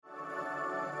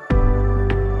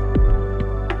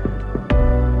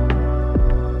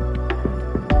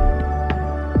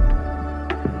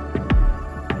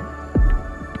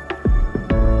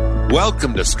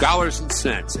Welcome to Scholars and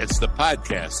Sense. It's the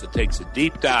podcast that takes a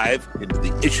deep dive into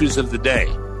the issues of the day.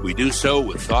 We do so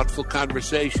with thoughtful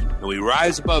conversation, and we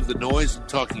rise above the noise and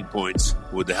talking points.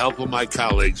 With the help of my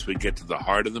colleagues, we get to the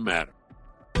heart of the matter.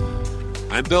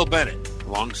 I'm Bill Bennett,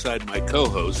 alongside my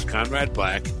co-hosts, Conrad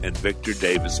Black and Victor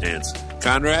Davis Hanson.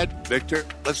 Conrad, Victor,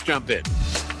 let's jump in.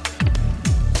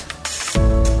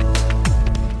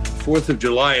 4th of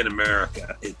July in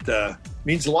America. It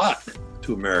means a lot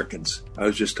to Americans. I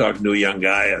was just talking to a young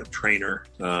guy, a trainer,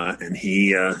 and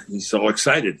he's all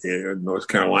excited. Here in North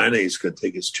Carolina, he's going to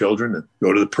take his children and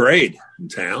go to the parade in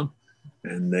town,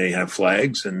 and they have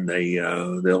flags, and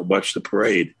they'll watch the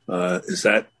parade. Is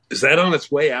that on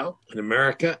its way out in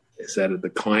America? Is that a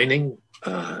declining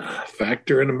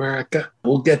factor in America?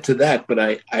 We'll get to that, but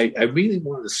I really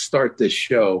want to start this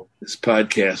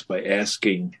podcast, by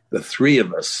asking the three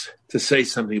of us to say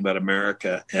something about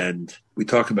America. And we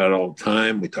talk about it all the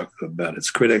time. We talk about its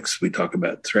critics. We talk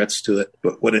about threats to it,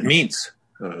 but what it means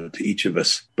to each of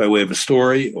us by way of a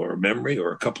story or a memory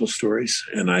or a couple of stories.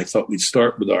 And I thought we'd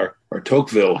start with our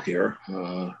Tocqueville here,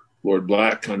 Lord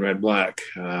Black, Conrad Black.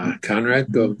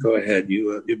 Conrad, go ahead.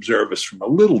 You observe us from a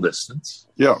little distance.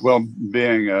 Yeah, well,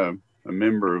 being a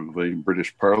member of the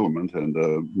British Parliament and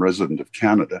a resident of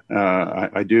Canada,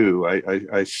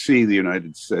 I see the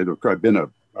United States.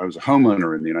 I was a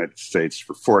homeowner in the United States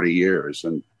for 40 years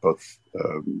in both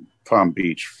Palm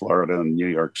Beach, Florida, and New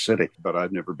York City, but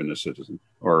I've never been a citizen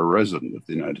or a resident of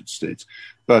the United States.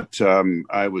 But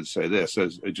I would say this,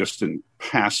 as just in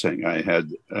passing, I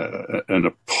had an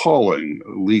appalling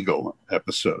legal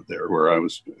episode there where I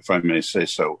was, if I may say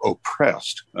so,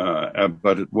 oppressed.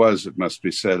 But it must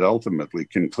be said, ultimately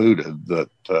concluded that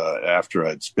after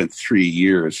I'd spent 3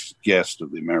 years guest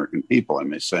of the American people, I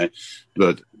may say,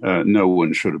 that no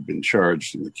one should have been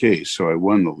charged in the case. So I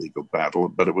won the legal battle,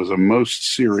 but it was a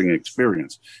most searing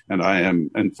experience. And I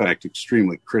am, in fact,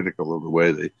 extremely critical of the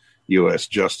way the U.S.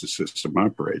 justice system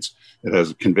operates. It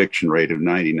has a conviction rate of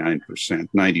 99%,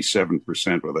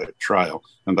 97% without trial.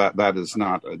 And that is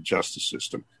not a justice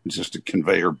system. It's just a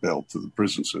conveyor belt to the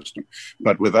prison system.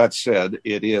 But with that said,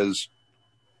 it is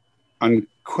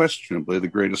unquestionably the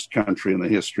greatest country in the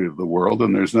history of the world.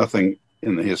 And there's nothing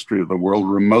in the history of the world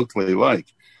remotely like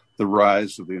the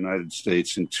rise of the United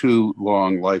States in 2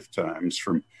 long lifetimes,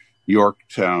 from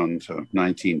Yorktown to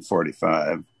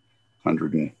 1945,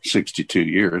 162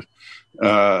 years.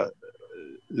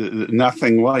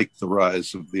 Nothing like the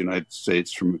rise of the United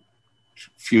States from a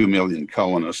few million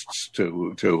colonists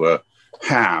to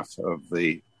half of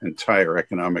the entire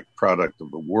economic product of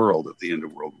the world at the end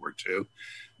of World War II.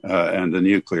 And the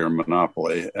nuclear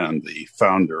monopoly, and the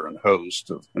founder and host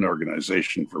of an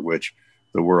organization for which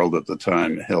the world at the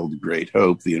time held great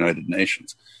hope, the United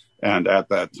Nations. And at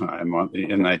that time,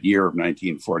 in that year of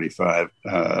 1945,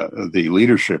 the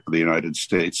leadership of the United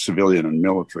States, civilian and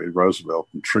military, Roosevelt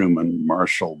and Truman,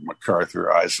 Marshall,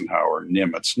 MacArthur, Eisenhower,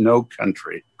 Nimitz, no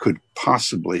country could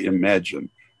possibly imagine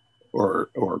or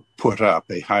put up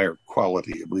a higher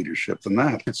quality of leadership than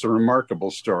that. It's a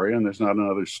remarkable story, and there's not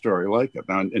another story like it.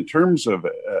 Now, in terms of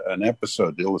an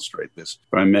episode to illustrate this,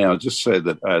 if I may, I'll just say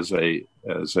that as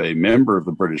a member of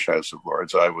the British House of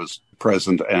Lords, I was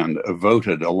present and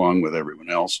voted, along with everyone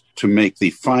else, to make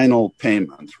the final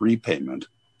repayment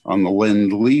on the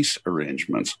Lend-Lease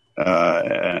arrangements.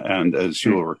 And as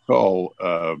you'll recall,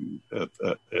 in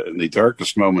the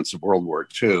darkest moments of World War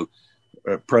II,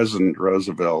 President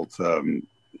Roosevelt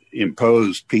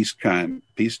imposed peacetime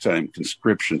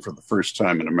conscription for the first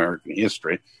time in American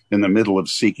history, in the middle of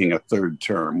seeking a third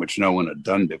term, which no one had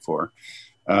done before,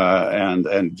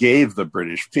 and gave the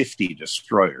British 50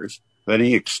 destroyers. Then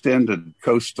he extended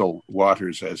coastal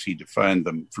waters, as he defined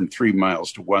them, from 3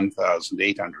 miles to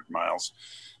 1,800 miles,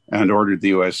 and ordered the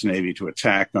U.S. Navy to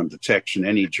attack on detection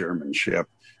any German ship.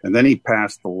 And then he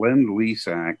passed the Lend-Lease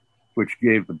Act, which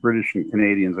gave the British and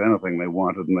Canadians anything they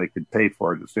wanted, and they could pay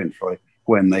for it essentially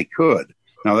when they could.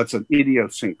 Now, that's an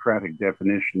idiosyncratic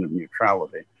definition of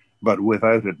neutrality, but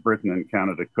without it, Britain and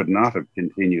Canada could not have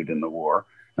continued in the war,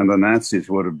 and the Nazis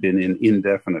would have been in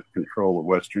indefinite control of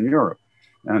Western Europe.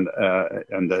 And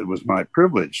it was my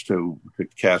privilege to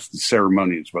cast the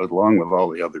ceremonious vote, along with all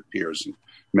the other peers and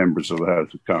members of the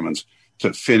House of Commons,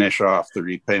 to finish off the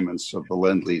repayments of the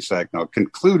Lend-Lease Act. Now, I'll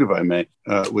conclude, if I may,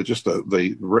 with just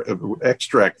the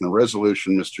extract and the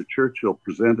resolution Mr. Churchill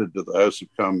presented to the House of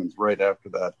Commons right after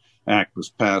that act was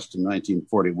passed in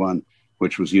 1941,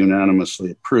 which was unanimously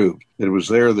approved. It was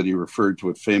there that he referred to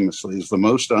it famously as the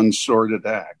most unsordid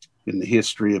act in the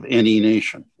history of any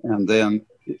nation, and then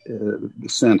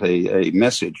sent a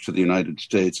message to the United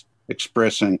States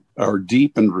expressing our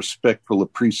deep and respectful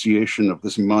appreciation of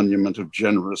this monument of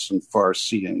generous and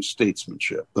far-seeing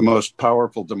statesmanship. The most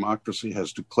powerful democracy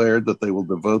has declared that they will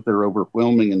devote their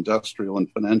overwhelming industrial and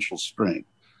financial strength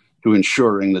to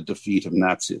ensuring the defeat of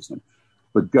Nazism.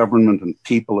 The government and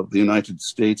people of the United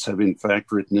States have in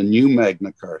fact written a new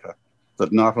Magna Carta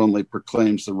that not only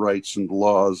proclaims the rights and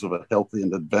laws of a healthy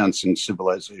and advancing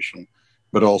civilization,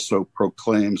 but also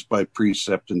proclaims by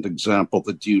precept and example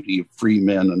the duty of free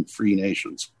men and free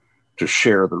nations to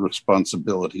share the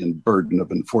responsibility and burden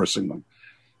of enforcing them.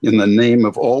 In the name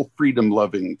of all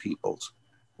freedom-loving peoples,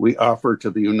 we offer to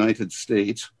the United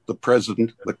States, the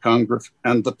President, the Congress,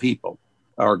 and the people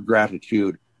our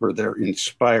gratitude for their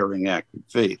inspiring act of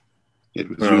faith. It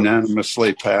was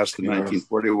unanimously passed in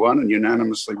 1941 and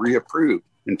unanimously reapproved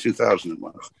in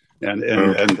 2001.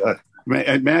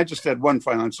 May I just add one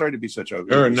final? I'm sorry to be such a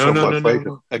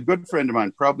No. A good friend of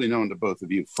mine, probably known to both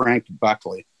of you, Frank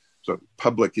Buckley, a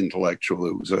public intellectual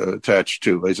who was attached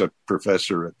to, he's a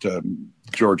professor at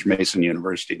George Mason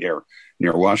University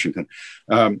near Washington.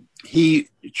 He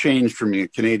changed from being a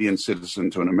Canadian citizen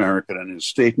to an American, and his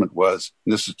statement was,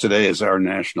 and today is our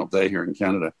national day here in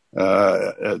Canada,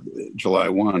 July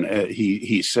 1,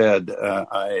 he said,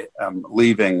 I am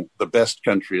leaving the best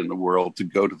country in the world to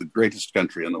go to the greatest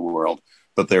country in the world,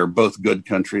 but they are both good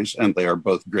countries and they are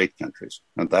both great countries.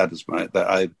 And that is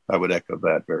I would echo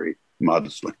that very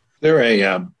modestly. There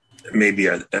maybe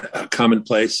a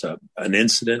commonplace, an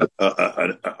incident,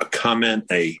 a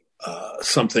comment,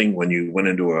 something when you went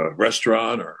into a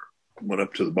restaurant or went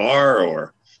up to the bar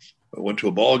or went to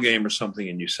a ball game or something,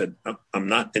 and you said, "I'm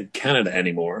not in Canada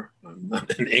anymore. I'm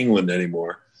not in England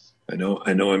anymore. I know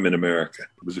I'm in America."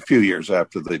 It was a few years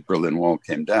after the Berlin Wall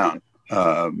came down.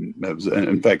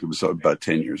 In fact, it was about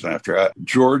 10 years after.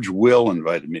 George Will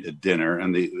invited me to dinner,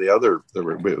 and the other there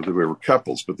were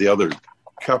couples, but the other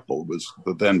couple was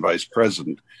the then Vice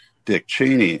President Dick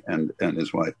Cheney and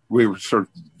his wife. We were sort of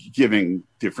giving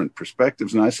different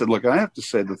perspectives, and I said, "Look, I have to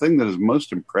say the thing that has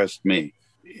most impressed me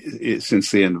since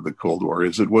the end of the Cold War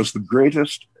is it was the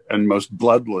greatest and most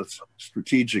bloodless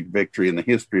strategic victory in the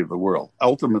history of the world.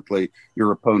 Ultimately,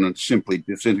 your opponent simply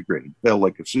disintegrated, fell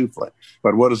like a souffle.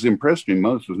 But what has impressed me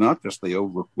most was not just the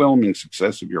overwhelming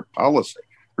success of your policy,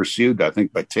 pursued, I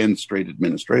think, by 10 straight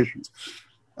administrations,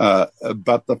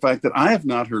 but the fact that I have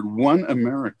not heard one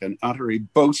American utter a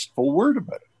boastful word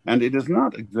about it. And it is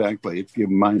not exactly, if you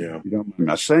don't mind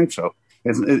my saying so,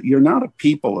 you're not a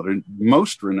people that are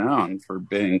most renowned for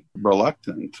being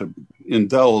reluctant to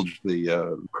indulge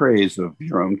the praise of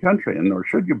your own country, and nor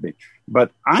should you be.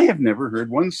 But I have never heard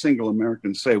one single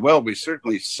American say, "Well, we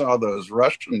certainly saw those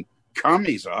Russian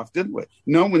commies off, didn't we?"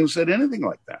 No one said anything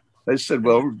like that. They said,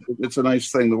 "Well, it's a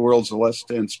nice thing. The world's a less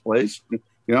tense place.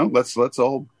 Let's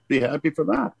all be happy for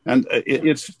that." And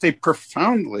it's just a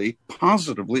profoundly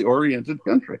positively oriented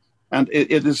country. And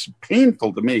it is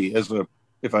painful to me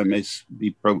if I may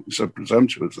be so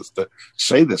presumptuous as to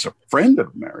say this, a friend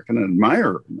of America, an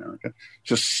admirer of America,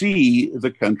 to see the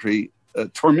country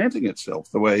tormenting itself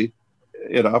the way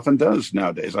it often does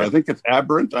nowadays. I think it's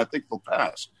aberrant. I think it'll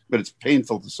pass, but it's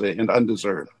painful to say and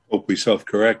undeserved. Hope we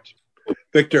self-correct.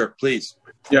 Victor, please.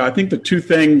 Yeah, I think the two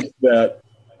things that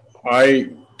I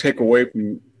take away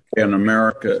from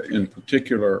America in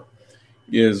particular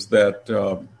is that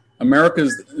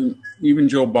America's, even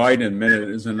Joe Biden admitted,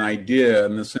 is an idea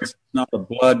in the sense it's not a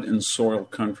blood and soil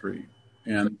country.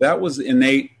 And that was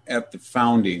innate at the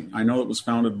founding. I know it was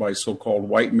founded by so-called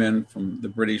white men from the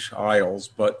British Isles,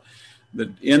 but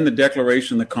in the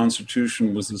Declaration, the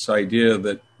Constitution was this idea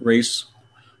that race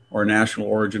or national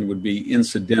origin would be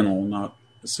incidental, not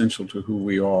essential to who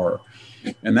we are.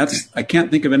 And I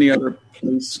can't think of any other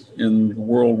place in the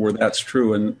world where that's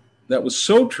true. And that was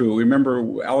so true.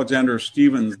 Remember, Alexander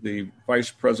Stephens, the vice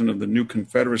president of the new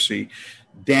Confederacy,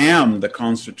 damned the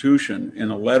Constitution in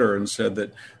a letter and said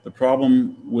that the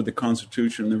problem with the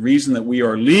Constitution, the reason that we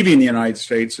are leaving the United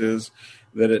States is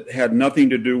that it had nothing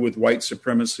to do with white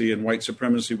supremacy, and white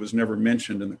supremacy was never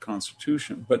mentioned in the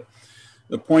Constitution. But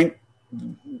the point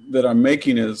that I'm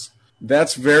making is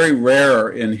that's very rare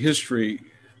in history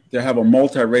to have a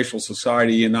multiracial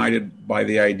society united by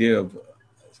the idea of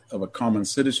a common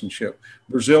citizenship.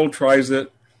 Brazil tries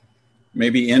it,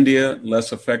 maybe India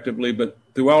less effectively, but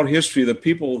throughout history, the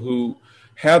people who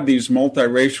had these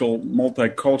multiracial,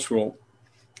 multicultural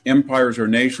empires or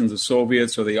nations, the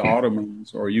Soviets or the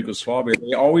Ottomans or Yugoslavia,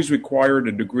 they always required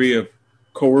a degree of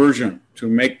coercion to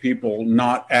make people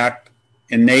not act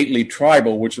innately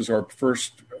tribal, which is our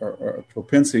first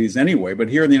propensities anyway. But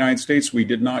here in the United States, we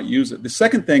did not use it. The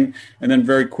second thing, and then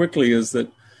very quickly, is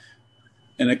that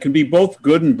and it can be both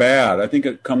good and bad. I think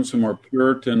it comes from our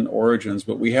Puritan origins,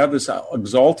 but we have this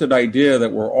exalted idea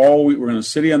that we're going to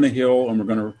sit on the hill and we're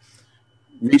going to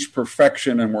reach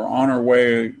perfection and we're on our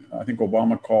way. I think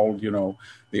Obama called,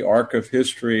 the arc of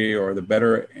history or the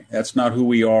better. That's not who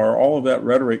we are. All of that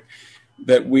rhetoric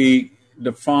that we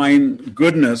define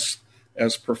goodness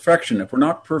as perfection. If we're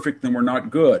not perfect, then we're not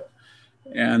good.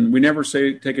 And we never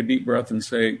take a deep breath and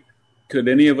say, could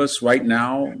any of us right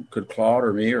now, could Claude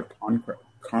or me or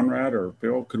Conrad or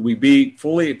Bill, could we be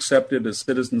fully accepted as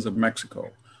citizens of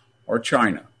Mexico or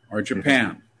China or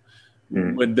Japan?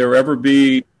 Mm-hmm. Would there ever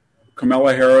be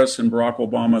Kamala Harris and Barack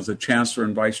Obama as the chancellor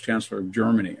and vice chancellor of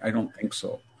Germany? I don't think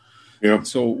so. Yeah.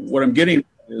 So what I'm getting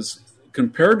is,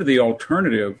 compared to the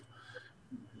alternative,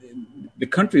 the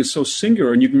country is so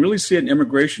singular, and you can really see it in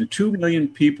immigration. 2 million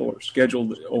people are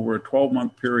scheduled over a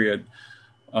 12-month period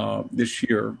this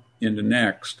year into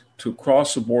next to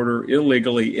cross the border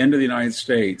illegally into the United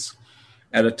States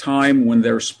at a time when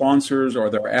their sponsors or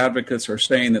their advocates are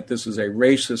saying that this is a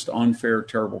racist, unfair,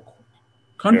 terrible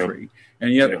country. Yeah.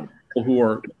 And yet people who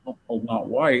are not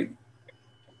white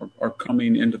are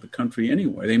coming into the country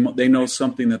anyway. They know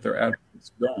something that their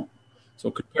advocates don't.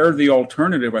 So compared to the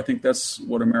alternative, I think that's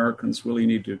what Americans really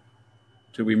need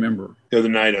to remember. The other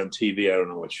night on TV, I don't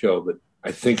know what show, but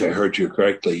I think I heard you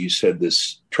correctly. You said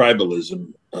this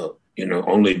tribalism,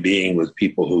 only being with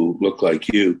people who look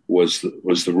like you was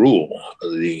the rule,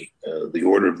 the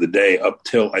order of the day up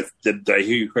till, did I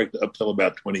hear you correctly, up till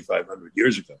about 2,500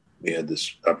 years ago. We had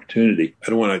this opportunity. I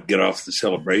don't want to get off the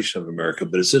celebration of America,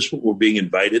 but is this what we're being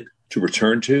invited to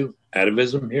return to?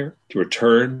 Atavism here, to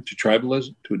return to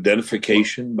tribalism, to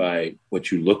identification by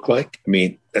what you look like. I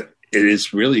mean, it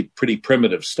is really pretty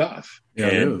primitive stuff. Yeah,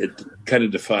 and it kind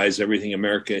of defies everything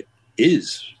America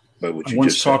is by what you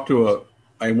just said.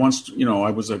 I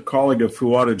was a colleague of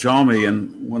Fuad Ajami,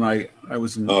 and when I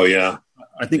was in,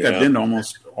 I've been to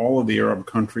almost all of the Arab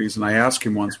countries, and I asked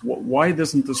him once, why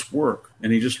doesn't this work?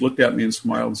 And he just looked at me and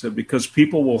smiled and said, because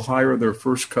people will hire their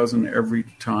first cousin every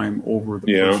time over the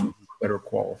person better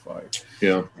qualified.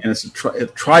 Yeah, and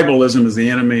tribalism is the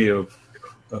enemy of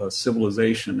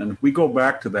civilization. And if we go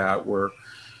back to that, where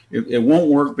it won't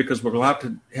work because we're going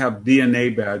to have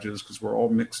DNA badges because we're all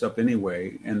mixed up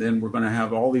anyway, and then we're going to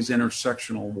have all these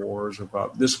intersectional wars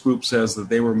about this group says that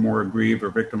they were more aggrieved or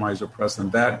victimized or oppressed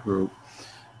than that group.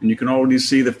 And you can already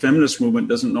see the feminist movement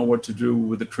doesn't know what to do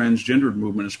with the transgendered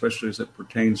movement, especially as it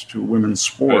pertains to women's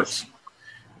sports. Yes.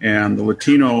 And the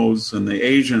Latinos and the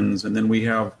Asians, and then we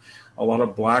have a lot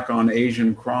of black on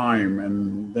Asian crime,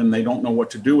 and then they don't know what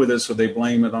to do with it, so they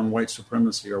blame it on white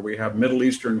supremacy. Or we have Middle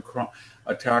Eastern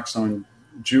attacks on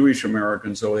Jewish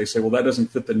Americans, so they say, well, that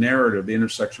doesn't fit the narrative, the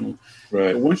intersectional.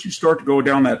 Right. But once you start to go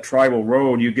down that tribal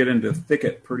road, you get into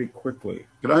thicket pretty quickly.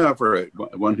 Could I offer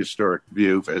one historic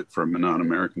view from a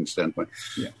non-American standpoint?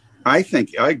 Yeah. I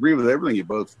agree with everything you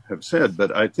both have said,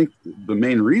 but I think the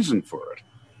main reason for it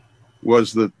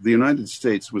was that the United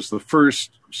States was the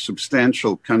first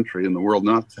substantial country in the world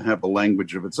not to have a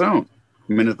language of its own.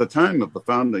 I mean, at the time of the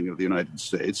founding of the United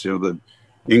States, the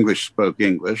English spoke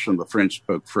English and the French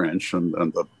spoke French and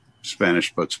the Spanish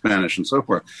spoke Spanish and so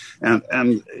forth. And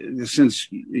since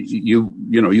you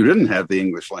didn't have the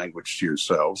English language to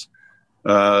yourselves,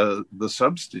 the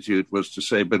substitute was to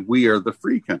say, but we are the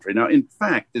free country. Now, in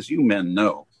fact, as you men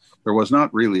know, there was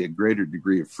not really a greater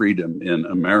degree of freedom in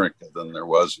America than there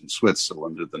was in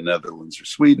Switzerland or the Netherlands or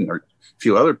Sweden or a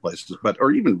few other places,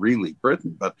 or even really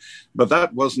Britain. But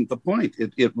that wasn't the point.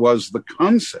 It was the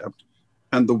concept,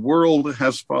 and the world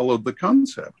has followed the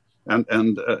concept. And in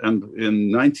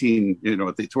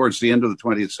towards the end of the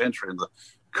 20th century, and the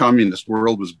communist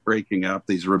world was breaking up,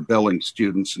 these rebelling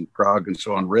students in Prague and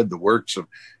so on read the works of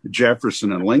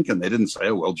Jefferson and Lincoln. They didn't say,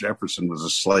 oh, well, Jefferson was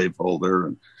a slaveholder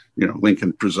and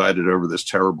Lincoln presided over this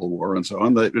terrible war and so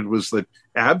on. It was the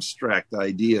abstract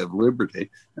idea of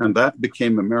liberty, and that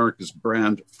became America's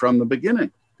brand from the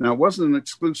beginning. Now, it wasn't an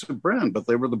exclusive brand, but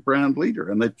they were the brand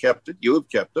leader, and they've kept it. You have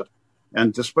kept it.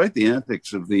 And despite the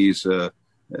antics of these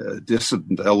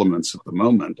dissident elements at the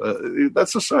moment,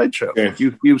 that's a sideshow. Yeah.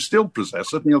 You still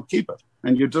possess it, and you'll keep it,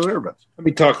 and you deserve it. Let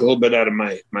me talk a little bit out of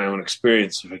my own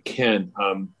experience, if I can.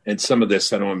 And some of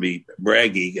this, I don't want to be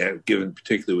braggy, given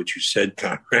particularly what you said,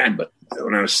 Conrad, but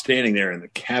when I was standing there in the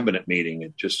cabinet meeting,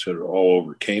 it just sort of all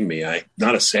overcame me.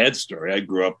 Not a sad story. I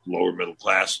grew up lower middle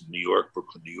class in New York,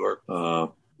 Brooklyn, New York.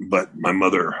 But my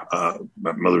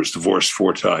mother's divorced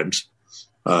 4 times.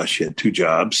 She had 2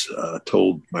 jobs,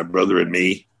 told my brother and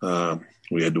me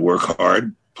we had to work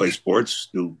hard, play sports,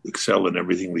 excel in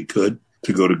everything we could,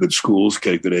 to go to good schools,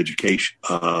 get a good education.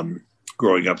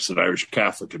 Growing up as an Irish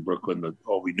Catholic in Brooklyn,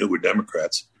 all we knew were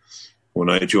Democrats. when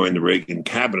I joined the Reagan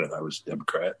cabinet, I was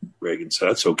Democrat. Reagan said,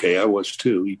 that's okay. I was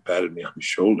too. He patted me on the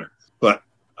shoulder. But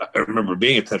I remember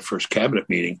being at that first cabinet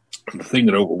meeting. And the thing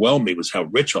that overwhelmed me was how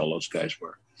rich all those guys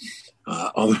were.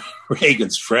 All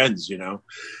Reagan's friends,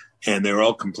 and they were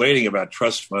all complaining about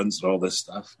trust funds and all this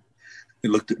stuff. They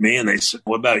looked at me and they said,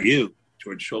 what about you?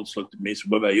 George Shultz looked at me and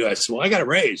said, what about you? I said, well, I got a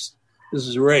raise. This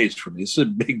is a raise for me. This is a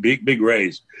big, big, big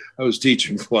raise. I was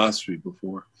teaching philosophy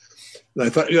before. And I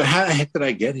thought, how the heck did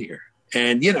I get here?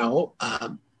 And,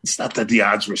 it's not that the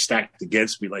odds were stacked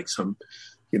against me like some,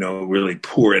 really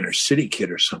poor inner city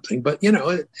kid or something. But, I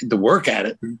had to work at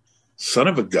it. And son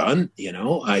of a gun,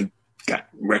 I got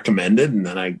recommended and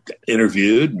then I got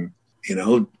interviewed.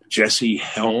 And, Jesse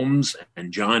Helms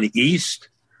and John East,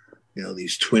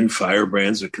 these twin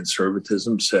firebrands of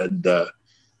conservatism said,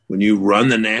 when you run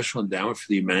the National Endowment for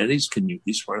the Humanities, can you at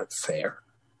least run it fair?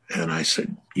 And I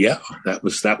said, yeah,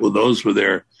 those were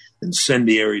their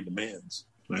incendiary demands.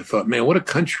 And I thought, man, what a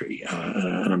country.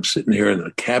 And I'm sitting here in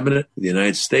the cabinet of the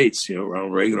United States,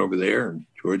 Ronald Reagan over there and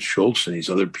George Shultz and these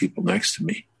other people next to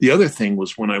me. The other thing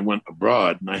was when I went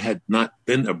abroad, and I had not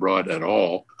been abroad at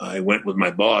all, I went with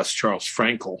my boss, Charles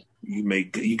Frankel.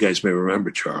 You guys may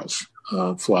remember Charles,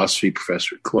 philosophy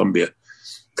professor at Columbia,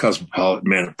 cosmopolitan,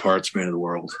 man of parts, man of the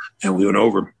world. And we went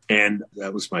over, and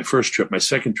that was my first trip. My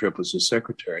second trip was as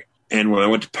secretary. And when I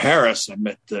went to Paris, I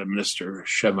met Minister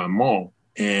Chevènement,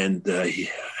 and I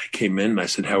came in and I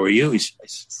said, how are you? I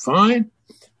said, fine.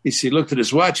 He looked at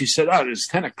his watch. He said, it's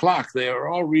 10 o'clock. They are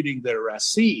all reading their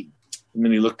Racine. And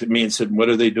then he looked at me and said, what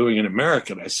are they doing in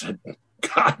America? And I said,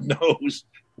 God knows.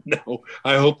 No,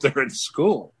 I hope they're in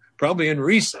school, probably in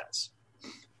recess.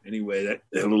 Anyway, that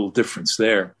a little difference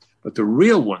there. But the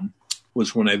real one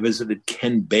was when I visited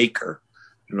Ken Baker.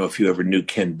 I don't know if you ever knew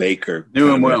Ken Baker.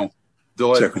 Knew him well.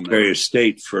 Secretary of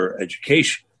State for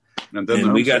Education.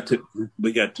 And we got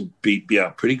to be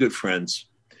pretty good friends.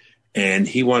 And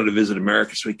he wanted to visit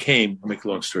America. So he came, I'll make a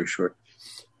long story short.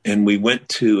 And we went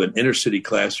to an inner city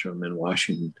classroom in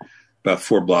Washington, about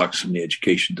 4 blocks from the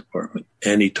education department.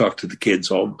 And he talked to the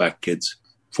kids, all black kids,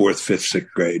 4th, 5th,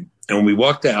 6th grade. And when we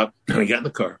walked out, and I got in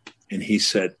the car, and he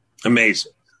said,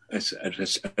 amazing. I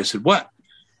said, what?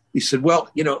 He said, well,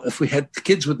 if we had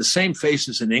kids with the same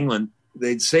faces in England,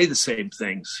 they'd say the same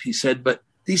things. He said, but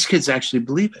these kids actually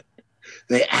believe it.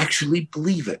 They actually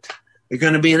believe it. They're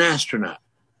going to be an astronaut.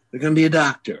 They're going to be a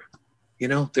doctor. They're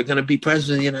going to be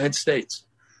president of the United States.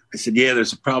 I said, yeah,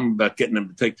 there's a problem about getting them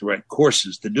to take the right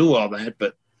courses to do all that.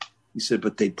 But he said,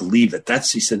 but they believe it.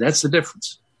 He said, that's the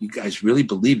difference. You guys really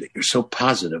believe it. You're so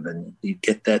positive and you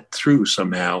get that through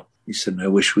somehow. He said, I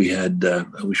wish we had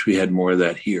more of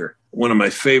that here. One of my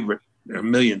favorite, there are a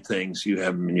million things you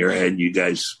have them in your head. You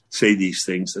guys say these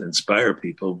things that inspire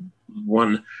people.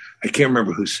 One, I can't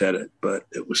remember who said it, but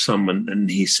it was someone. And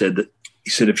he said,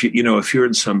 if you're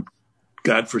in some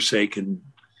godforsaken,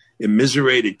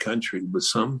 immiserated country with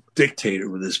some dictator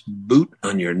with his boot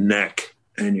on your neck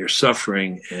and you're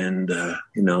suffering and,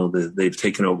 they've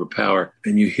taken over power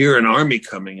and you hear an army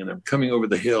coming and they're coming over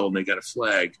the hill and they got a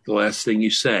flag. The last thing you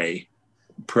say,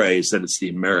 pray, is that it's the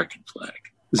American flag.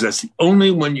 Because that's the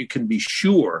only one you can be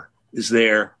sure is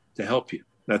there to help you,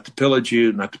 not to pillage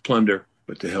you, not to plunder,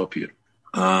 but to help you.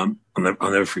 I'll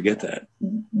never forget that.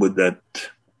 Would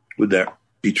that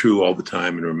be true all the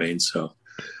time and remain so?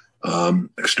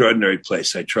 Extraordinary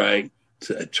place. I try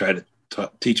to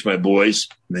teach my boys,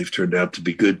 and they've turned out to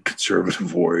be good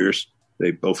conservative warriors.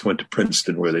 They both went to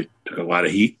Princeton where they took a lot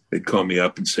of heat. They'd call me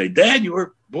up and say, Dad,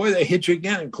 they hit you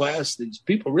again in class. These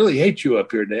people really hate you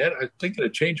up here, Dad. I'm thinking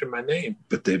of changing my name.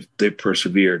 But they've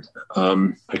persevered.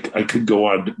 I could go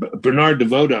on. Bernard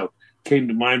DeVoto came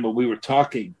to mind when we were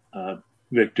talking,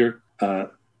 Victor.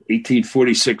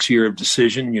 1846 Year of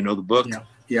Decision, the book?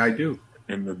 Yeah, I do.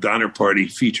 And the Donner Party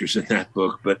features in that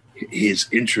book, but his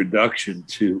introduction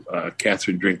to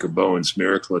Catherine Drinker Bowen's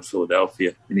Miracle at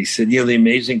Philadelphia. And he said, the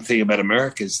amazing thing about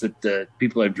America is that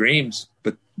people have dreams,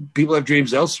 but people have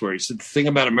dreams elsewhere. He said, the thing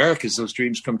about America is those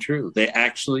dreams come true. They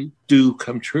actually do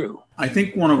come true. I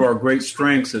think one of our great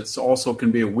strengths, it's also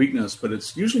can be a weakness, but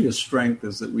it's usually a strength,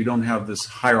 is that we don't have this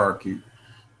hierarchy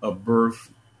of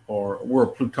birth, or we're a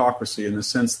plutocracy in the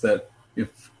sense that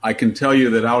if I can tell you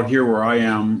that out here where I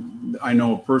am, I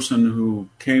know a person who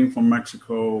came from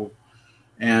Mexico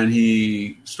and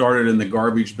he started in the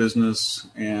garbage business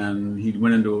and he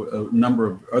went into a number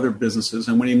of other businesses.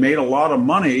 And when he made a lot of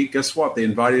money, guess what? They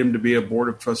invited him to be a board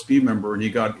of trustee member and he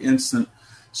got instant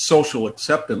social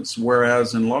acceptance.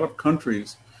 Whereas in a lot of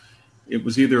countries, it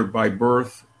was either by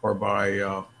birth or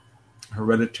by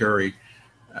hereditary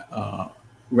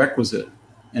requisite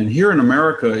And here in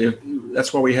America,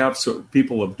 that's why we have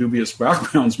people of dubious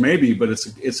backgrounds, maybe, but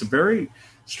it's a very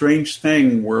strange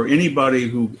thing where anybody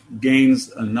who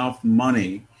gains enough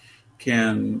money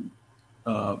can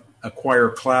acquire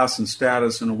class and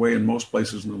status in a way in most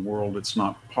places in the world it's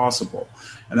not possible.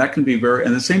 And that can be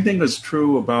and the same thing is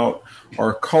true about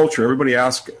our culture. Everybody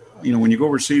asks, when you go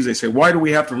overseas, they say, why do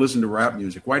we have to listen to rap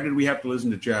music? Why did we have to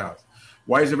listen to jazz?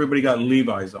 Why has everybody got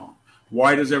Levi's on?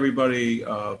 Why does everybody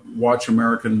watch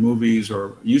American movies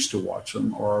or used to watch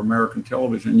them or American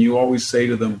television? And you always say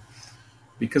to them,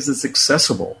 because it's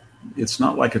accessible. It's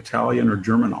not like Italian or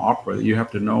German opera that you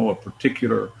have to know a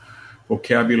particular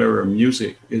vocabulary or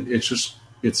music. And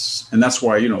that's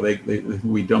why,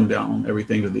 we dumb down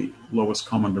everything to the lowest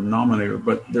common denominator,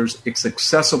 but it's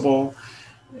accessible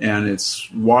and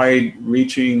it's wide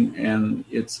reaching and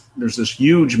there's this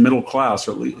huge middle class,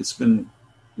 or at least it's been,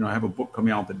 I have a book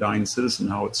coming out, The Dying Citizen,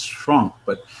 how it's shrunk,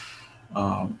 but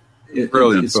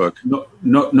brilliant book.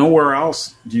 Nowhere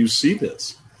else do you see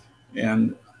this.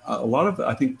 And a lot of,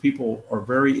 I think people are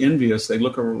very envious. They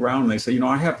look around and they say,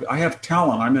 I have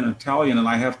talent. I'm an Italian and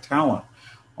I have talent.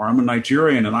 Or I'm a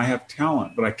Nigerian and I have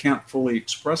talent, but I can't fully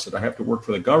express it. I have to work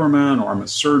for the government, or I'm a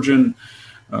surgeon,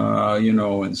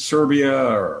 in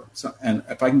Serbia. And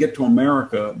if I can get to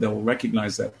America, they'll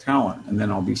recognize that talent and then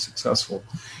I'll be successful.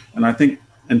 And I think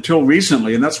until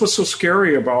recently, and that's what's so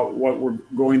scary about what we're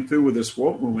going through with this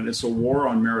woke movement, it's a war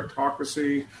on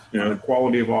meritocracy, on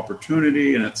equality of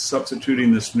opportunity, and it's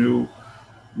substituting this new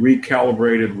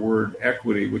recalibrated word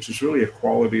equity, which is really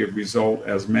equality of result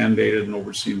as mandated and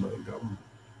overseen by the government.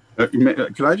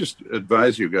 Can I just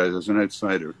advise you guys as an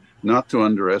outsider not to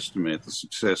underestimate the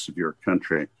success of your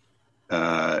country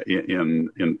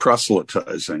in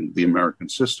proselytizing the American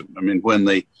system? I mean, when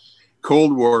the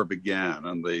Cold War began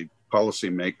and the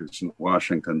policymakers in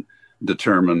Washington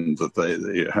determined that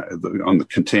they on the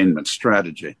containment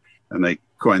strategy, and they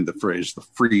coined the phrase the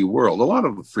free world. A lot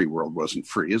of the free world wasn't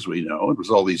free, as we know. It was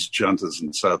all these juntas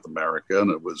in South America,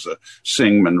 and it was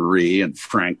Syngman Rhee and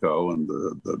Franco and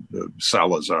the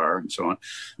Salazar and so on.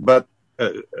 But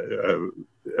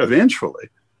eventually,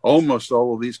 almost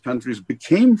all of these countries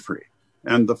became free.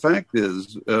 And the fact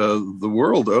is, the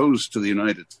world owes to the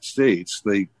United States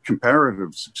the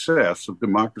comparative success of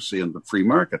democracy and the free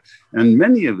market. And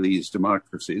many of these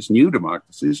democracies, new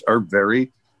democracies, are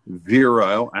very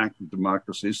virile, active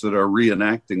democracies that are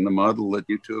reenacting the model that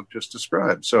you two have just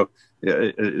described. So,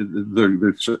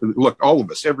 look, all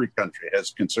of us, every country has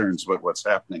concerns about what's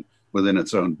happening within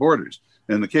its own borders.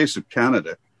 In the case of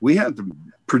Canada, we had to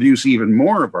produce even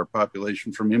more of our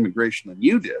population from immigration than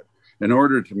you did, in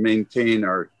order to maintain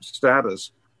our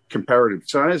status, comparative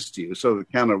size to you, so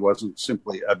that Canada wasn't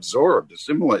simply absorbed,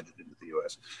 assimilated into the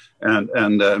U.S.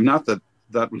 And not that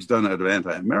that was done out of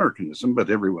anti-Americanism, but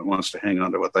everyone wants to hang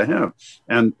on to what they have.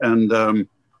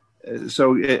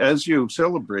 So as you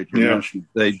celebrate your National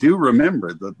Day, do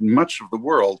remember that much of the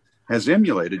world has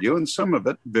emulated you, and some of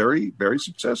it very, very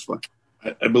successfully.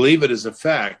 I believe it is a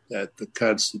fact that the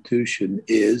Constitution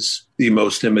is the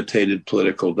most imitated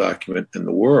political document in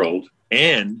the world.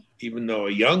 And even though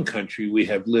a young country, we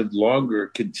have lived longer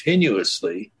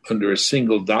continuously under a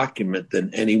single document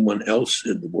than anyone else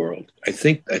in the world. I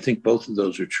think both of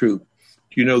those are true.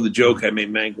 Do you know the joke? I may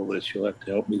mangle this. You'll have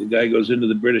to help me. The guy goes into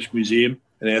the British Museum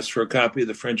and asks for a copy of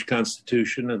the French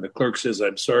Constitution. And the clerk says,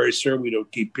 "I'm sorry, sir, we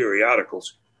don't keep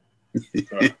periodicals."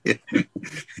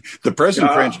 The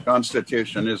present French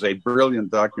Constitution is a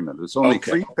brilliant document. It's only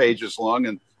 3 pages long,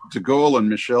 and de Gaulle and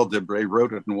Michel Debré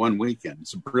wrote it in one weekend.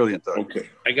 It's a brilliant document. Okay.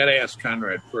 I got to ask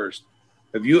Conrad first.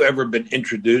 Have you ever been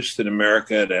introduced in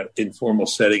America at an informal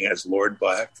setting as Lord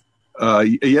Black?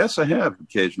 Yes, I have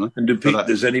occasionally. And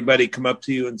does anybody come up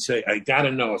to you and say, I got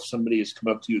to know if somebody has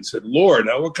come up to you and said, Lord,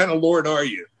 what kind of Lord are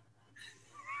you?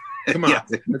 Come on.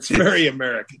 It's very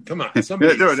American. Come on.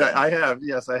 I have.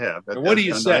 Yes, I have. And what do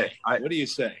you say? What do you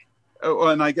say? Oh,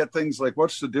 and I get things like,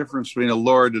 what's the difference between a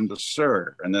lord and a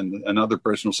sir? And then another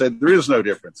person will say, there is no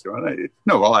difference.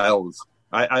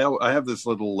 I have this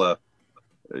little,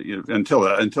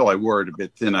 until I wore it a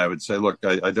bit thin, I would say, look,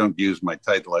 I don't use my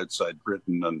title outside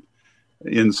Britain, and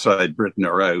inside Britain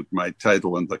or out, my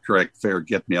title and the correct fare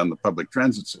get me on the public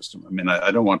transit system. I mean, I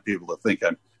don't want people to think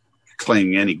I'm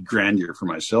claiming any grandeur for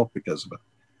myself because of it.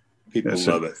 People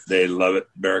love it. They love it.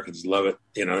 Americans love it.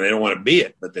 They don't want to be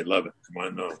it, but they love it. Come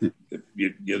on, no.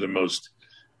 You're the most,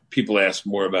 people ask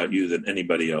more about you than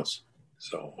anybody else.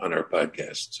 So on our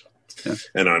podcast.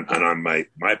 And on my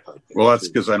podcast. Well, that's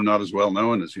because I'm not as well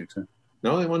known as you two.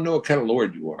 No, they want to know what kind of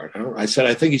Lord you are. I said,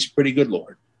 I think he's a pretty good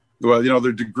Lord. Well, there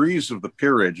are degrees of the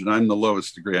peerage, and I'm the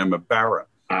lowest degree. I'm a baron.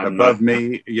 Above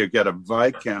me, you get a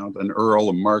Viscount, an Earl,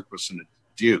 a Marquis, and a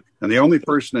Duke. And the only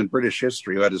person in British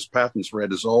history who had his patents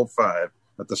read as all five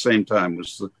at the same time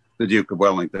was the Duke of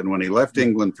Wellington. When he left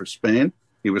England for Spain,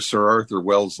 he was Sir Arthur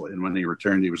Wellesley. And when he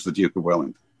returned, he was the Duke of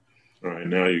Wellington. All right,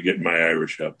 now you're getting my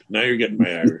Irish up.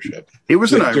 He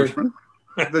was an Irishman.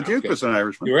 The Duke was an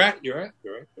Irishman. You're right.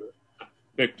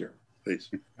 Victor,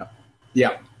 please.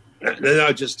 Yeah.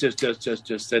 No, just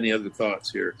any other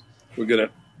thoughts here? We're gonna,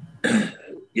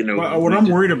 Well, what I'm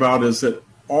worried about is that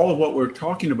all of what we're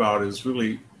talking about is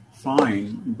really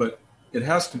fine, but it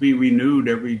has to be renewed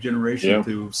every generation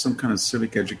through some kind of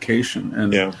civic education.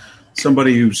 And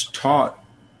somebody who's taught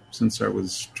since I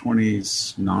was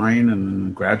 29 and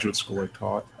in graduate school I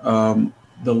taught,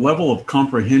 the level of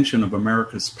comprehension of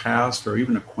America's past or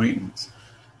even acquaintance.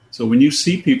 So when you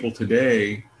see people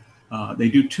today, they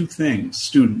do two things,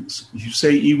 students. If you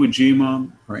say Iwo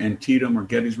Jima or Antietam or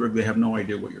Gettysburg, they have no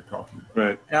idea what you're talking about.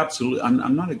 Right. Absolutely.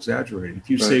 I'm not exaggerating. If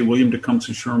you say William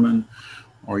Tecumseh Sherman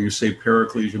or you say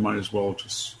Pericles, you might as well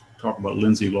just talk about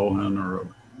Lindsay Lohan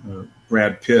or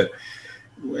Brad Pitt.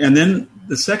 And then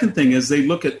the second thing is they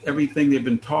look at everything they've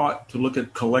been taught to look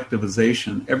at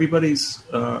collectivization. Everybody's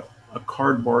a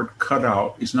cardboard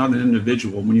cutout. He's not an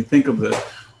individual. When you think of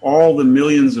all the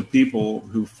millions of people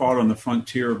who fought on the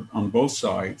frontier on both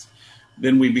sides,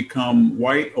 then we become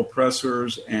white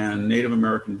oppressors and Native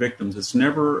American victims.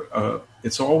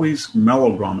 It's always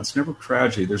melodrama. It's never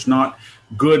tragedy. There's not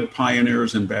good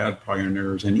pioneers and bad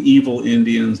pioneers and evil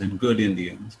Indians and good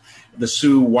Indians. The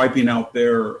Sioux wiping out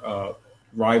their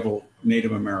rival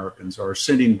Native Americans or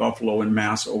sending buffalo in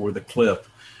mass over the cliff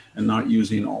and not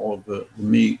using all of the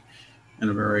meat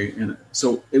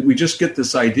we just get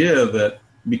this idea that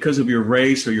because of your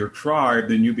race or your tribe,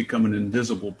 then you become an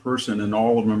invisible person, and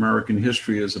all of American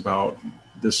history is about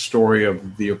this story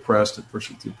of the oppressed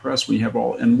versus the oppressed. We have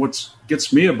and what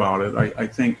gets me about it, I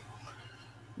think,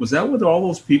 was that what all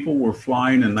those people were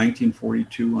flying in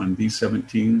 1942 on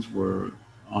B-17s were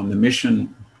on the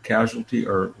mission casualty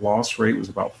or loss rate was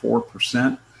about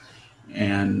 4%.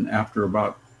 And after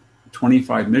about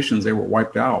 25 missions, they were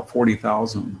wiped out.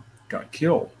 40,000 got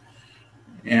killed.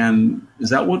 And is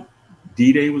that what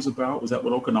D-Day was about? Was that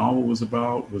what Okinawa was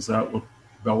about? Was that what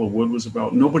Bella Wood was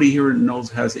about? Nobody here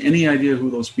has any idea who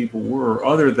those people were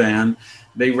other than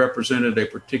they represented a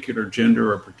particular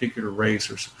gender or a particular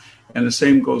race. And the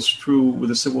same goes true with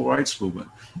the civil rights movement.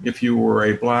 If you were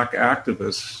a black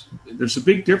activist, there's a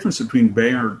big difference between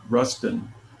Bayard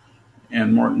Rustin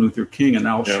and Martin Luther King and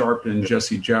Al Sharpton and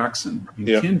Jesse Jackson and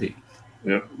Kendi.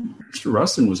 Yeah. Mr.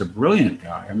 Rustin was a brilliant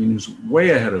guy. I mean, he was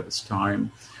way ahead of his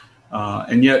time.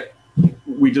 And yet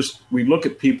we look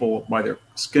at people by their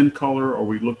skin color or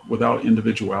we look without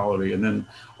individuality. And then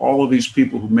all of these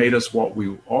people who made us what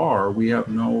we are, we have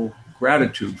no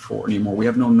gratitude for anymore. We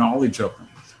have no knowledge of them.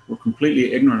 We're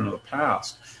completely ignorant of the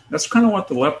past. That's kind of what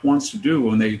the left wants to do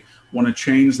when they want to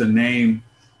change the name,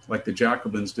 like the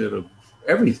Jacobins did, of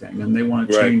everything. And they want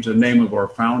to change the name of our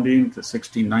founding to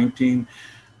 1619.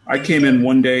 I came in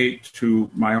one day to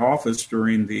my office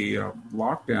during the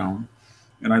lockdown,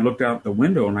 and I looked out the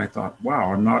window and I thought,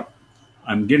 wow,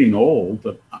 I'm getting old,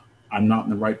 but I'm not in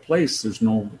the right place. There's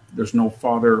no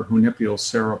Father Junipio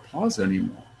Serra Plaza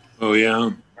anymore. Oh,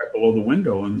 yeah. Right below the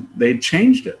window. And they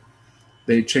changed it.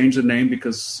 They changed the name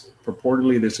because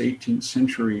purportedly this 18th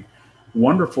century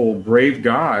wonderful, brave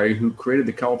guy who created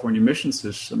the California mission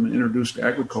system and introduced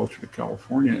agriculture to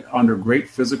California under great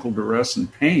physical duress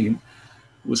and pain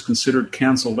was considered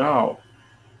canceled out.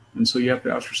 And so you have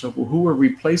to ask yourself, well, who are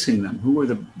replacing them? Who are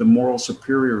the moral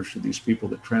superiors to these people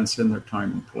that transcend their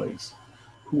time and place?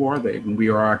 Who are they? When we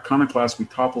are iconoclasts, we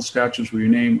topple statues, we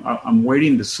rename. I'm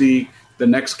waiting to see the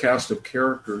next cast of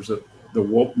characters that the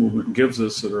woke movement gives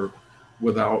us that are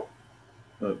without,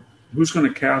 who's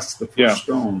going to cast the first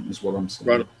stone is what I'm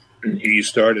saying. You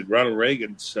started Ronald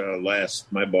Reagan's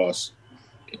my boss'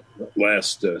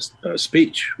 last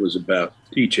speech was about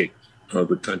teaching of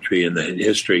the country and the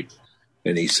history.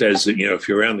 And he says that, if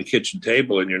you're around the kitchen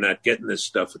table and you're not getting this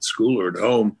stuff at school or at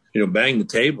home, bang the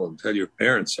table and tell your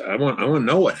parents, I want to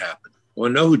know what happened. I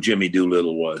want to know who Jimmy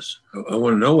Doolittle was. I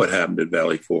want to know what happened at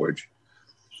Valley Forge.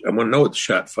 I want to know what the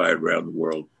shot fired around the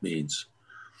world means.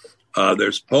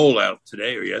 There's a poll out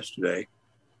today or yesterday.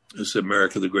 Is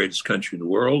America the greatest country in the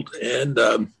world? And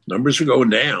numbers are going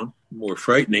down. More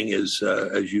frightening is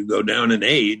as you go down in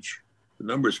age, the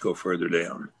numbers go further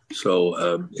down.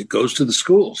 So it goes to the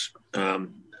schools.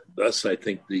 Thus, I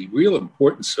think the real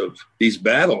importance of these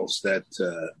battles that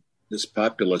this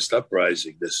populist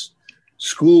uprising, this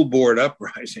school board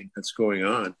uprising that's going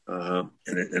on, and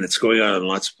it's going on in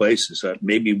lots of places.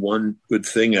 Maybe one good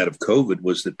thing out of COVID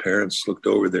was that parents looked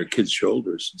over their kids'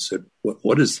 shoulders and said,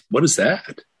 "What is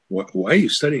that? Why are you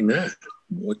studying that?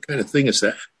 What kind of thing is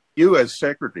that?" You, as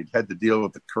secretary, had to deal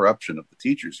with the corruption of the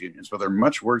teachers' unions, but they're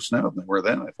much worse now than they were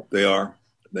then. I think they are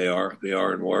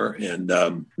and were. And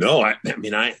no, I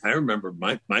mean, I remember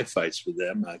my fights with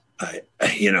them.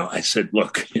 I said,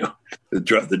 look,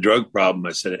 the drug problem.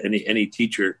 I said, any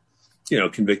teacher,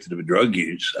 convicted of a drug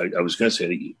use, I was going to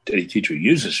say any teacher who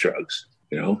uses drugs,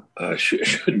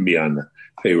 shouldn't be on the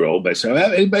payroll. But I said,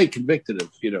 anybody convicted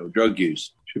of, drug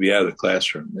use should be out of the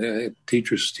classroom.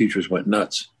 Teachers went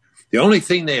nuts. The only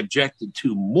thing they objected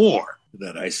to more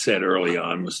that I said early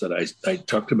on was that I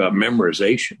talked about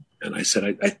memorization. And I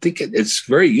said, I think it's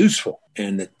very useful.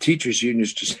 And the teachers'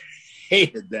 unions just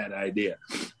hated that idea.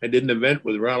 I did an event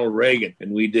with Ronald Reagan,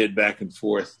 and we did back and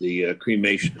forth the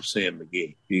cremation of Sam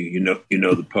McGee. You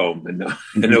know the poem, and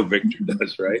I know Victor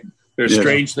does, right? There's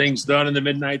strange things done in the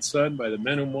midnight sun by the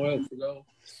men who moil for gold.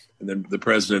 And then the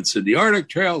president said, the Arctic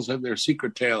trails have their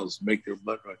secret tales to make their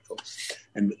blood run cold.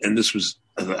 And this was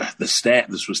the staff.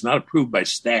 This was not approved by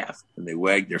staff. And they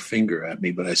wagged their finger at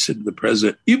me. But I said to the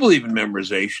president, you believe in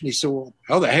memorization? He said, well,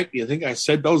 how the heck do you think I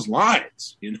said those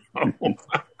lines?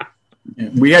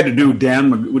 We had to do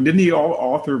Dan McGrew. Didn't he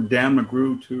author Dan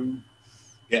McGrew too?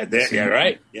 Yeah,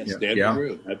 right. Yes, Dan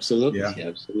McGrew. Absolutely. Yeah.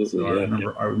 Absolutely. So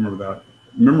I remember that.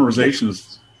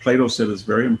 Memorization, Plato said, is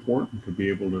very important to be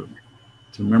able to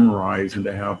memorize and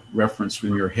to have reference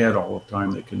in your head all the time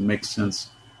that can make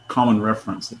sense, common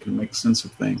reference that can make sense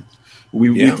of things.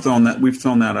 We've thrown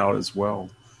that out as well.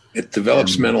 It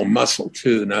develops mental muscle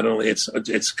too. Not only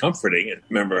it's comforting. And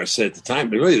remember, I said at the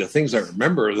time, but really the things I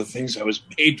remember are the things I was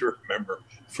made to remember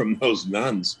from those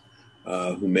nuns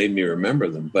who made me remember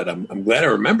them. But I'm glad I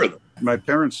remember them. My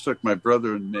parents took my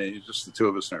brother and me, just the two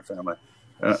of us in our family,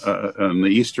 on the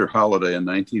Easter holiday in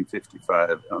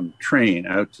 1955 on the train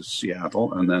out to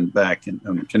Seattle and then back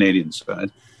on the Canadian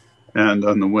side. And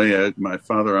on the way out, my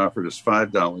father offered us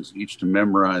 $5 each to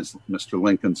memorize Mr.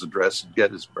 Lincoln's address at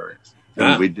Gettysburg.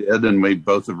 And we did, and we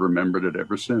both have remembered it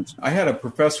ever since. I had a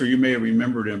professor, you may have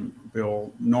remembered him,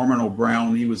 Bill, Norman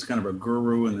O'Brien. He was kind of a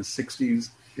guru in the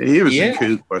 60s. He was a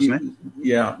kook, wasn't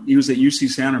he? Yeah, he was at UC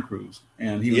Santa Cruz.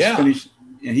 And he was finished.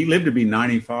 And he lived to be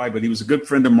 95, but he was a good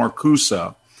friend of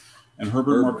Marcuse. And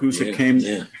Herbert Marcuse came.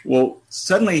 Yeah. Well,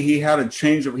 suddenly he had a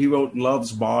change. He wrote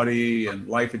Love's Body and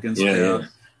Life Against Death. Yeah.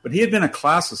 But he had been a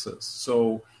classicist.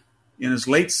 So in his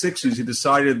late 60s, he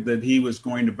decided that he was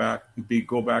going to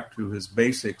go back to his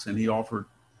basics. And he offered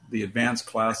the advanced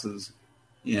classes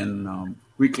in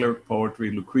Greek lyric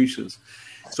poetry, Lucretius.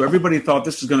 So everybody thought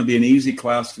this was going to be an easy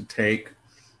class to take.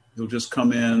 He'll just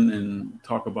come in and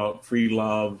talk about free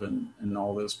love and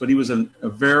all this. But he was a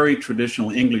very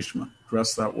traditional Englishman,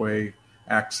 dressed that way,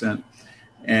 accent.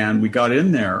 And we got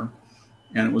in there,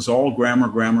 and it was all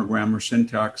grammar,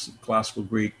 syntax, classical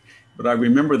Greek. But I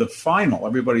remember the final,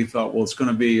 everybody thought, well, it's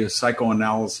going to be a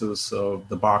psychoanalysis of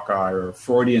the Bacchae or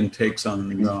Freudian takes on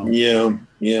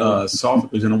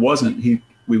Sophocles. And it wasn't.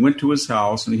 We went to his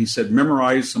house, and he said,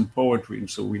 memorize some poetry. And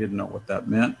so we didn't know what that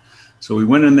meant. So we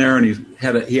went in there, and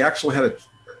he actually had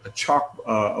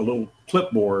a little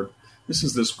clipboard. This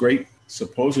is this great,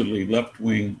 supposedly left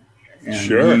wing,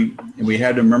 and we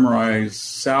had to memorize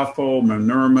Sappho,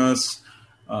 Minermus,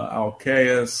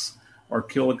 Alcaeus,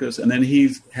 Archilochus, and then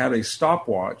he had a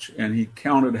stopwatch, and he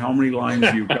counted how many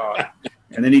lines you got,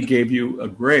 and then he gave you a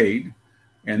grade,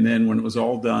 and then when it was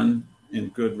all done, in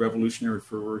good revolutionary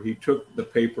fervor, he took the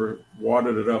paper,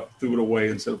 wadded it up, threw it away,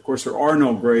 and said, of course, there are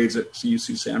no grades at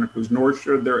UC Santa Cruz, nor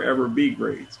should there ever be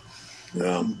grades.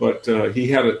 Yeah. But he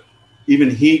had it. Even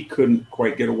he couldn't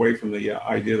quite get away from the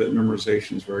idea that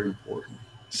memorization is very important.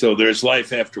 So there's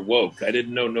life after woke. I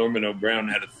didn't know Norman O'Brien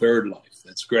had a third life.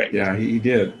 That's great. Yeah, he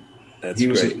did. That's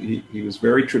great. He was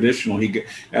very traditional.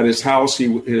 At his house, he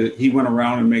went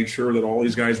around and made sure that all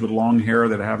these guys with long hair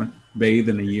that haven't bathed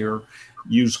in a year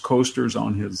used coasters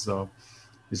on his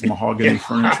mahogany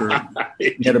furniture.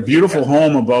 He had a beautiful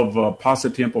home above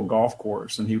Pasatiempo Golf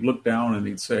Course, and he'd look down and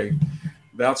he'd say,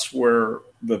 that's where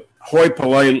the Hoi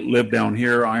Polloi lived down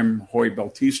here. I'm Hoi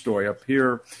Beltistoi up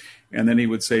here. And then he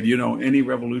would say, do you know any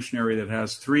revolutionary that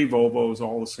has 3 Volvos,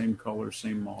 all the same color,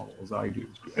 same model as I do?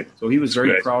 So he was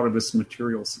very proud of his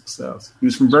material success. He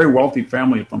was from a very wealthy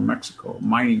family from Mexico, a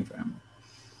mining family.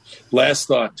 Last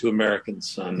thought to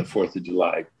Americans on the 4th of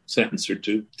July, sentence or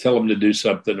two. Tell them to do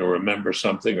something or remember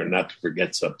something or not to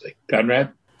forget something.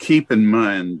 Conrad? Keep in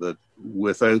mind that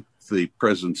without the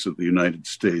presence of the United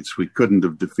States, we couldn't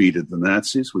have defeated the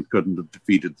Nazis. We couldn't have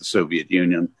defeated the Soviet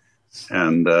Union.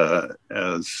 And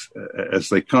as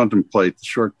they contemplate the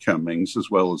shortcomings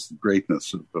as well as the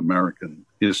greatness of American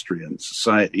history and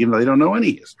society, even though they don't know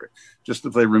any history, just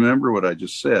if they remember what I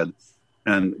just said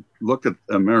and look at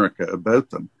America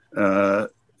about them,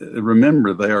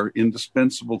 remember they are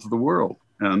indispensable to the world.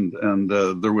 And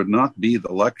there would not be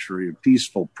the luxury of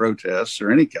peaceful protests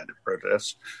or any kind of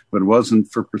protests if it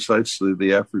wasn't for precisely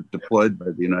the effort deployed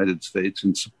by the United States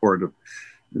in support of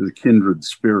the kindred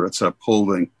spirits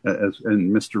upholding, as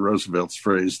in Mr. Roosevelt's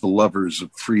phrase, the lovers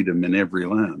of freedom in every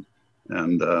land.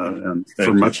 And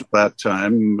for much of that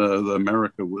time,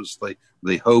 America was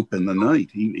the hope in the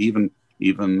night, even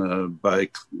by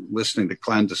listening to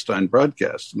clandestine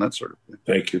broadcasts and that sort of thing.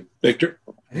 Thank you. Victor?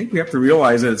 I think we have to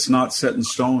realize that it's not set in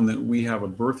stone that we have a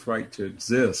birthright to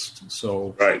exist.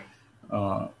 So right.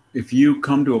 If you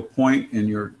come to a point in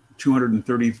your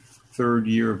 233rd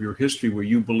year of your history where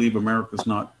you believe America's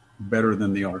not better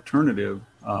than the alternative,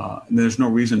 there's no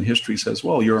reason history says,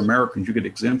 well, you're Americans, you get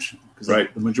exemption. Because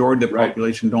right. The majority of the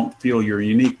population don't feel you're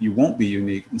unique. You won't be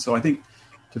unique. And so I think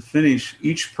to finish,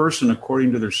 each person,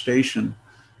 according to their station,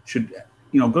 should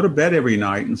go to bed every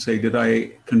night and say, did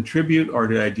I contribute or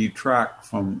did I detract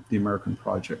from the American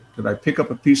project? Did I pick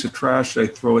up a piece of trash? Did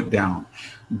I throw it down?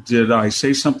 Did I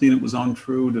say something that was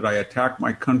untrue? Did I attack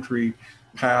my country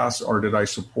past or did I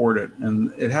support it?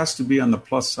 And it has to be on the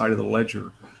plus side of the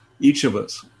ledger, each of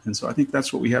us. And so I think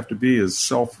that's what we have to be, is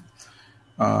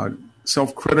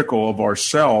self-critical of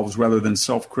ourselves rather than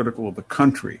self-critical of the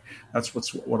country. That's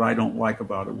what I don't like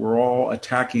about it. We're all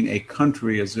attacking a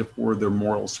country as if we're their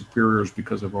moral superiors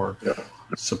because of our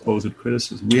supposed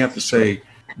criticism. We have to say,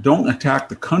 don't attack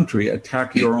the country,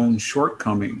 attack your own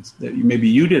shortcomings, that maybe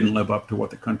you didn't live up to what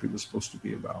the country was supposed to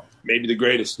be about. Maybe the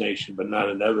greatest nation, but not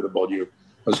inevitable. I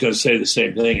was going to say the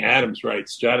same thing.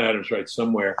 John Adams writes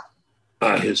somewhere,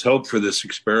 his hope for this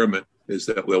experiment is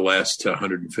that we'll last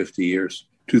 150 years.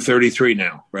 233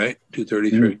 now, right?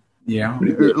 233. Yeah.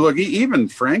 Look, even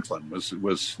Franklin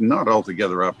was not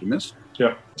altogether optimistic.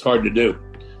 Yeah, it's hard to do.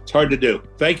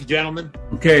 Thank you, gentlemen.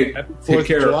 Okay, happy 4th take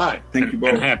care. of July. Thank you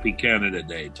both. And happy Canada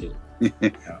Day, too.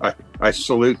 I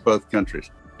salute both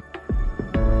countries.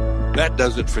 That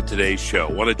does it for today's show.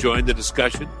 Want to join the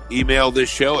discussion? Email this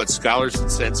show at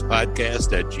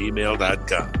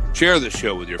scholarsandsensepodcast@gmail.com. Share the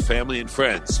show with your family and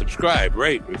friends. Subscribe,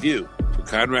 rate, review. For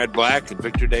Conrad Black and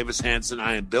Victor Davis Hanson,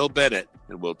 I am Bill Bennett,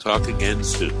 and we'll talk again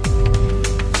soon.